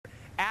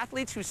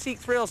Athletes who seek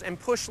thrills and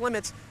push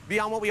limits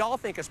beyond what we all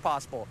think is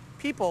possible.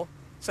 People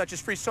such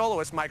as free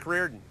soloist Mike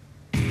Reardon.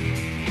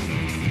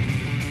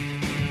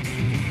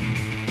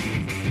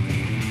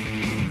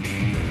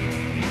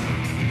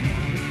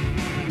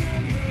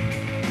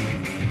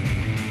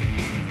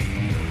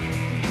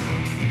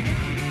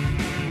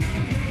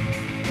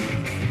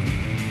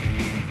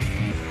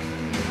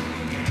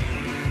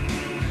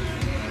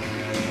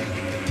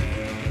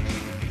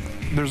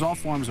 There's all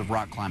forms of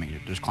rock climbing.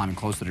 There's climbing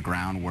close to the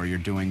ground where you're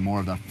doing more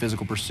of the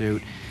physical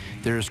pursuit.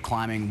 There's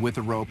climbing with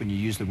a rope and you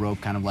use the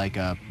rope kind of like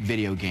a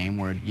video game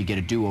where you get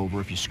a do-over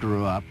if you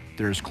screw up.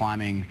 There's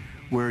climbing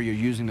where you're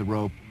using the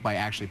rope by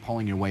actually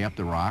pulling your way up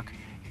the rock.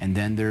 And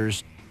then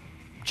there's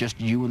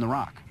just you and the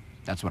rock.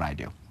 That's what I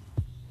do.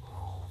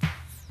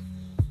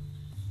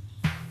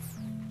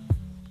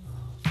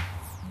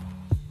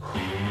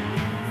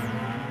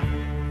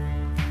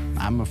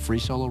 I'm a free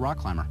solo rock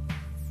climber.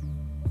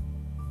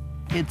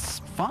 It's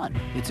fun.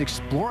 It's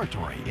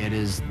exploratory. It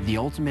is the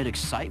ultimate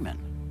excitement.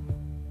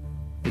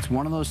 It's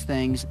one of those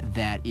things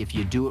that if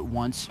you do it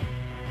once,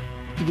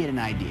 you get an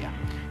idea.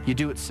 You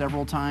do it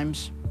several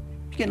times,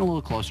 you're getting a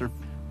little closer.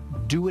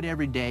 Do it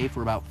every day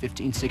for about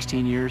 15,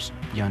 16 years,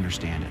 you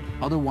understand it.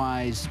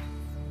 Otherwise,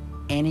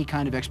 any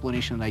kind of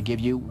explanation that I give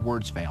you,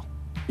 words fail.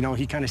 You know,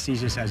 he kind of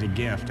sees this as a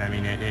gift. I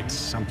mean, it's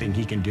something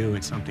he can do.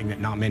 It's something that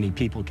not many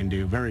people can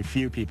do, very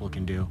few people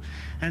can do.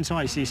 And so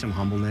I see some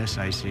humbleness.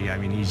 I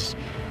mean, he's,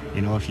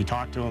 you know, if you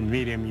talk to him,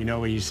 meet him, you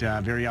know, he's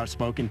very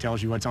outspoken,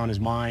 tells you what's on his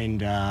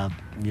mind.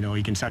 You know,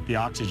 he can suck the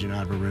oxygen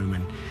out of a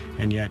room.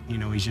 And yet, you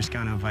know, he's just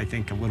kind of, I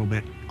think, a little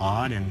bit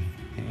odd and,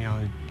 you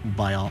know,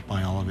 by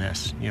all of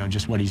this, you know,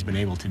 just what he's been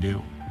able to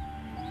do.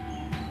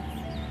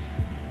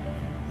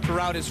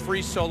 Throughout his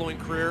free soloing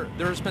career,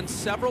 there has been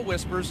several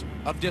whispers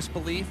of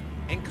disbelief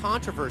and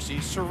controversy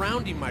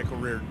surrounding Michael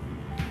Reardon.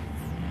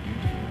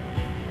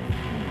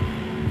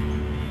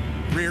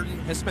 Reardon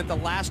has spent the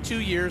last 2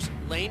 years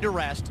laying to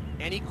rest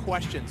any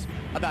questions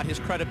about his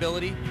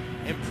credibility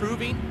and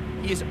proving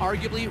he is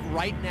arguably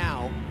right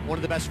now one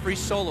of the best free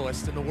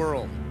soloists in the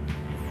world.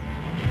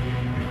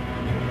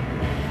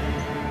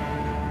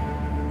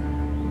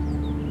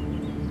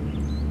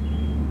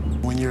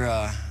 When you're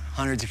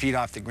hundreds of feet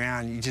off the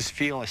ground, you just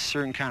feel a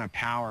certain kind of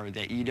power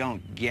that you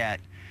don't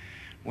get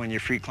when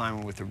you're free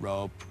climbing with a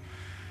rope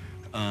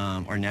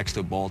or next to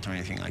a bolt or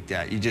anything like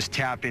that. You just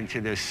tap into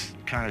this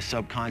kind of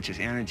subconscious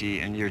energy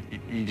and you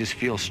just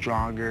feel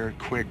stronger,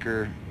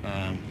 quicker,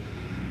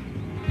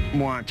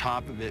 more on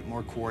top of it,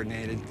 more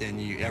coordinated than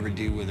you ever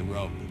do with a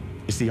rope.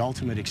 It's the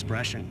ultimate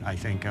expression, I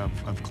think,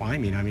 of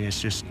climbing. I mean,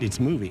 it's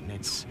moving,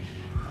 it's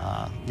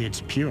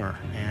pure.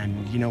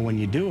 And, you know, when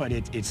you do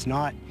it, it's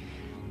not,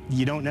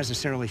 you don't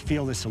necessarily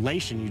feel this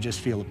elation, you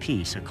just feel a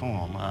peace, a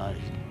calm.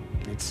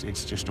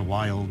 It's just a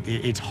wild,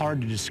 it's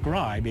hard to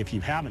describe if you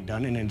haven't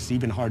done it, and it's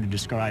even hard to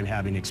describe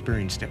having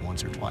experienced it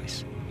once or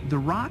twice. The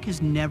rock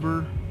has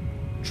never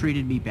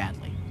treated me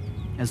badly,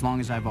 as long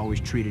as I've always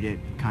treated it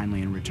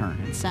kindly in return.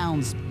 It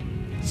sounds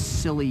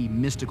silly,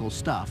 mystical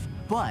stuff,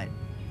 but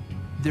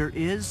there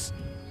is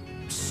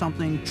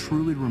something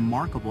truly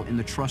remarkable in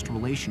the trust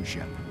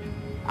relationship.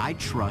 I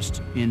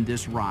trust in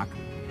this rock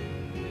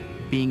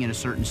being in a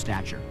certain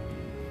stature.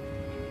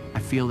 I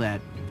feel that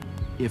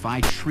if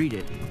I treat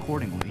it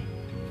accordingly,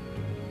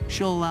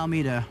 she'll allow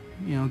me to,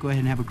 you know, go ahead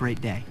and have a great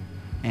day.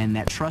 And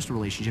that trust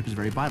relationship is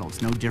very vital.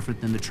 It's no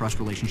different than the trust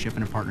relationship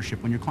in a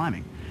partnership when you're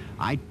climbing.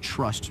 I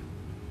trust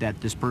that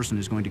this person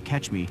is going to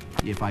catch me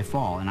if I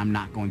fall and I'm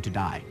not going to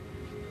die.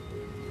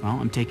 Well,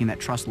 I'm taking that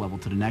trust level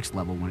to the next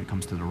level when it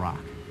comes to the rock.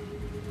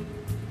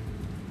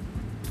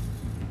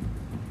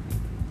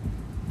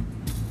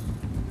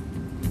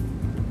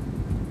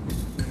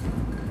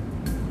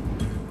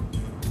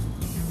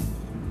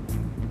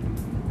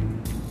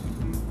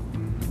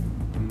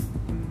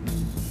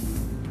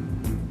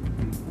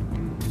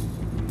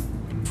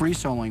 Free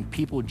soloing,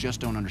 people just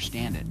don't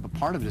understand it. But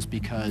part of it is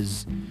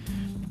because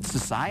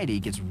society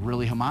gets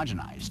really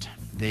homogenized.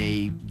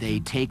 They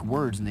take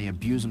words and they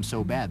abuse them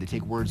so bad. They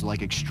take words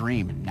like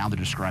extreme, and now they're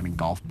describing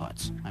golf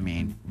putts. I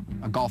mean,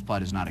 a golf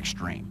putt is not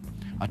extreme.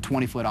 A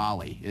 20-foot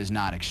ollie is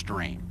not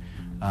extreme.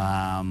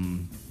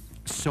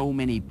 So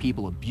many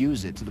people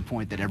abuse it to the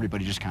point that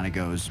everybody just kind of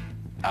goes,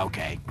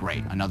 okay,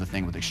 great, another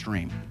thing with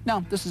extreme.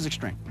 No, this is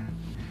extreme.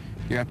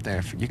 You're up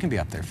there, you can be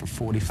up there for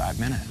 45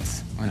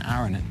 minutes, or an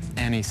hour in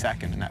any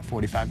second in that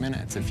 45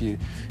 minutes. If you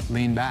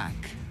lean back,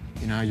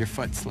 you know, your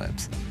foot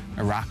slips,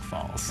 a rock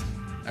falls,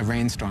 a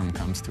rainstorm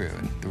comes through,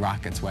 and the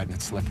rock gets wet and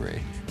it's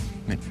slippery.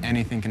 I mean,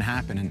 anything can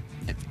happen, and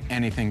if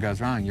anything goes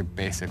wrong, you're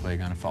basically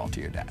going to fall to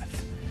your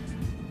death.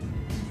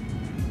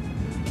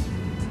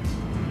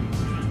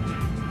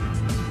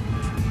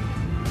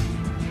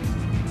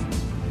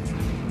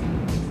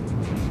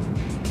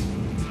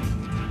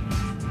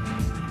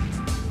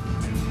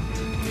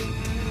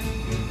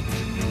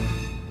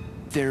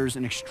 There's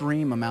an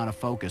extreme amount of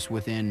focus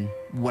within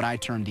what I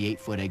term the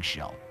 8-foot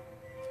eggshell.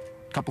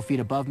 A couple feet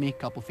above me, a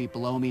couple feet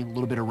below me, a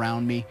little bit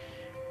around me.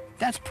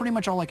 That's pretty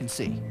much all I can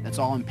see. That's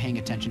all I'm paying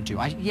attention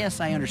to. Yes,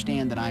 I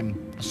understand that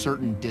I'm a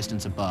certain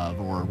distance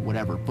above or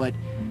whatever, but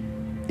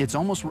it's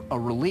almost a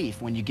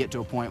relief when you get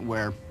to a point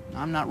where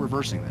I'm not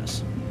reversing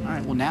this. All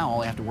right, well now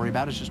all I have to worry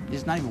about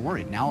is not even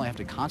worried. Now all I have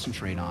to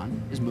concentrate on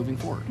is moving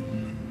forward.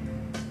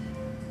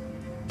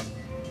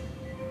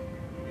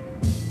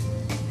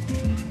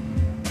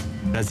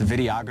 As a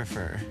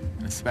videographer,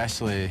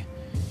 especially,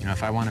 you know,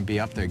 if I want to be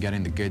up there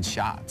getting the good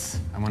shots,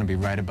 I want to be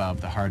right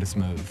above the hardest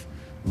move,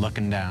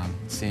 looking down,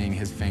 seeing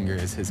his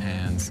fingers, his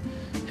hands,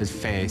 his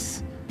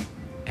face,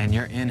 and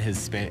you're in his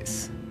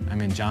space. I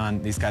mean,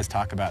 John, these guys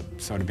talk about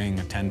sort of being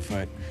a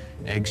 10-foot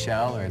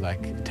eggshell or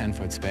like a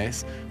 10-foot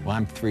space. Well,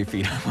 I'm 3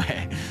 feet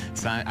away,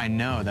 so I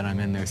know that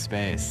I'm in their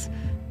space.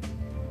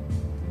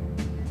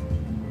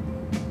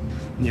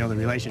 You know, the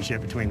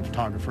relationship between a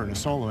photographer and a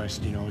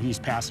soloist, you know, he's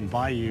passing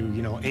by you,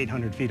 you know,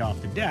 800 feet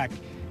off the deck,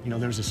 you know,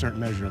 there's a certain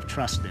measure of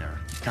trust there.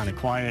 It's kind of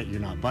quiet,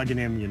 you're not bugging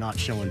him, you're not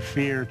showing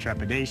fear,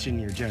 trepidation,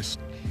 you're just,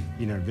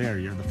 you know, there,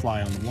 you're the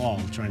fly on the wall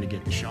trying to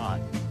get the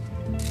shot.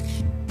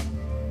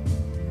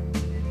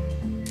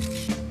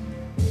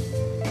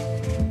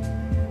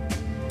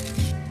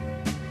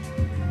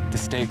 The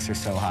stakes are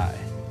so high,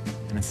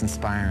 and it's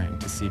inspiring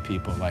to see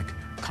people like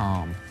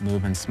calm,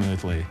 moving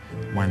smoothly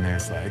when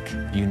there's like,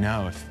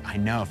 I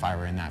know if I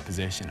were in that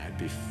position, I'd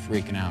be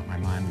freaking out. My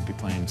mind would be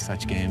playing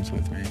such games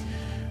with me.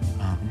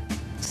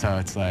 So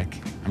it's like,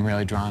 I'm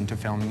really drawn to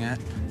filming it,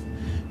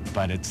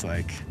 but it's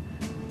like,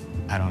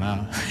 I don't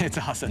know, it's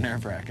also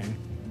nerve-wracking.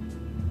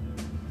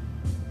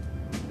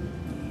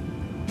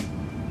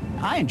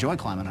 I enjoy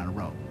climbing on a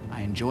rope.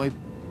 I enjoy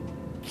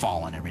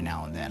falling every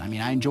now and then. I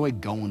mean, I enjoy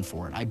going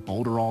for it. I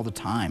boulder all the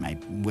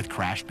time with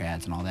crash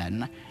pads and all that.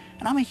 And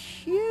I'm a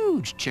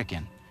huge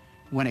chicken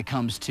when it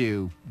comes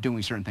to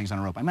doing certain things on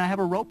a rope. I mean, I have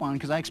a rope on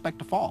because I expect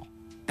to fall.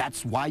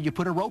 That's why you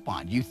put a rope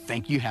on. You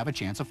think you have a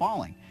chance of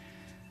falling.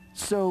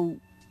 So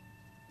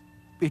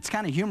it's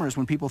kind of humorous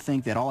when people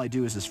think that all I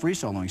do is this free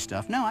soloing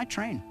stuff. No, I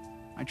train.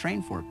 I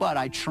train for it. But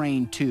I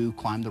train to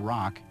climb the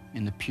rock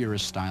in the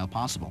purest style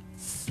possible.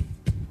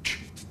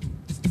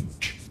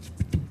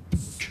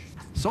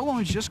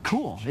 Soloing is just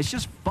cool. It's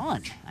just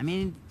fun. I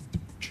mean,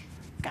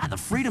 God, the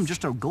freedom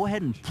just to go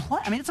ahead and play.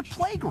 I mean, it's a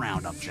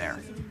playground up there.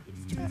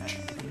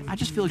 I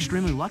just feel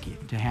extremely lucky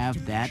to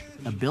have that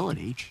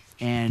ability,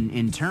 and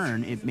in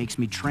turn, it makes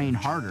me train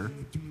harder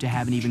to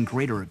have an even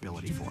greater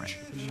ability for it.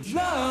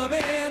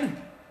 Loving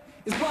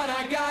is what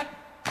I got.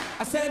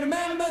 I said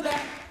remember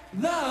that.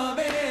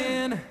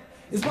 Loving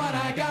is what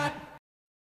I got.